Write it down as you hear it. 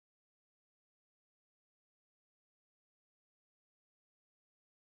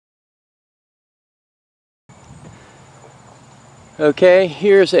Okay,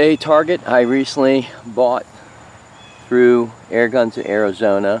 here's a target I recently bought through Airguns of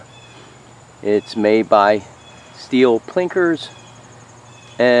Arizona. It's made by Steelplinkers,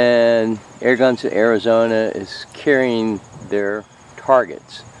 and Airguns of Arizona is carrying their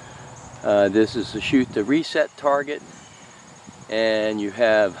targets. This is a shoot the reset target, and you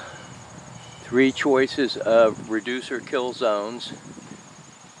have 3 choices of reducer kill zones,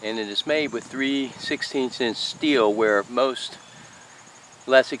 and it is made with 3 16-inch steel, where most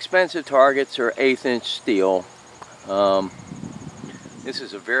less expensive targets are 1/8-inch steel. This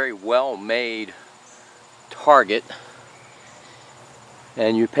is a very well made target,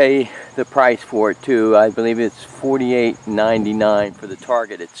 and you pay the price for it too. I believe it's $48.99 for the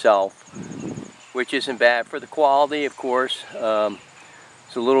target itself, which isn't bad for the quality, of course.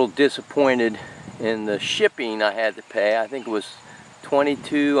 It's a little disappointed in the shipping I had to pay. I think it was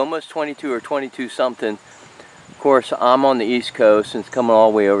 22, almost 22 or 22 something. Of course, I'm on the East Coast and it's coming all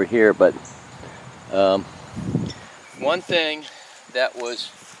the way over here, but one thing that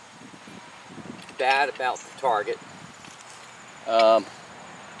was bad about the target,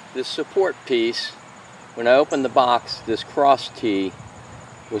 this support piece, when I opened the box, this cross tee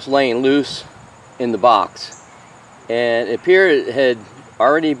was laying loose in the box, and it appeared it had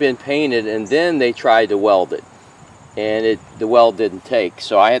already been painted, and then they tried to weld it, and the weld didn't take,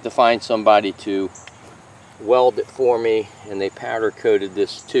 so I had to find somebody to weld it for me, and they powder coated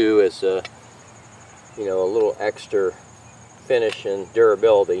this too as a, you know, a little extra finish and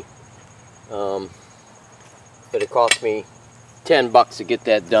durability. But it cost me $10 to get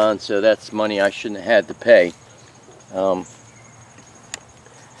that done, so that's money I shouldn't have had to pay.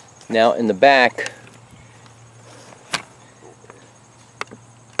 Now in the back,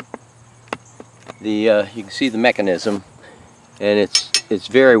 you can see the mechanism, and it's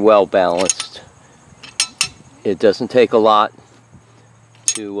very well balanced. It doesn't take a lot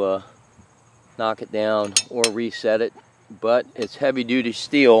to knock it down or reset it, but it's heavy duty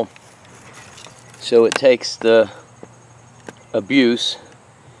steel, so it takes the abuse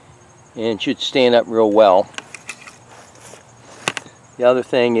and should stand up real well. The other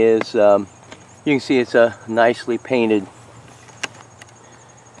thing is, you can see it's a nicely painted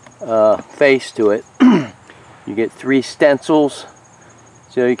face to it. You get 3 stencils,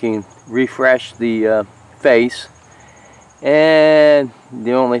 so you can refresh the face. And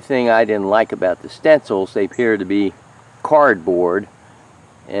the only thing I didn't like about the stencils, they appear to be cardboard,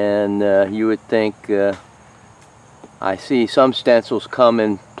 and you would think, I see some stencils come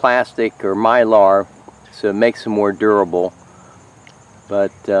in plastic or mylar, so it makes them more durable,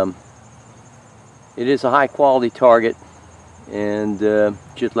 but it is a high quality target, and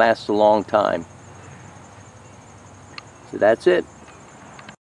should last a long time. So that's it.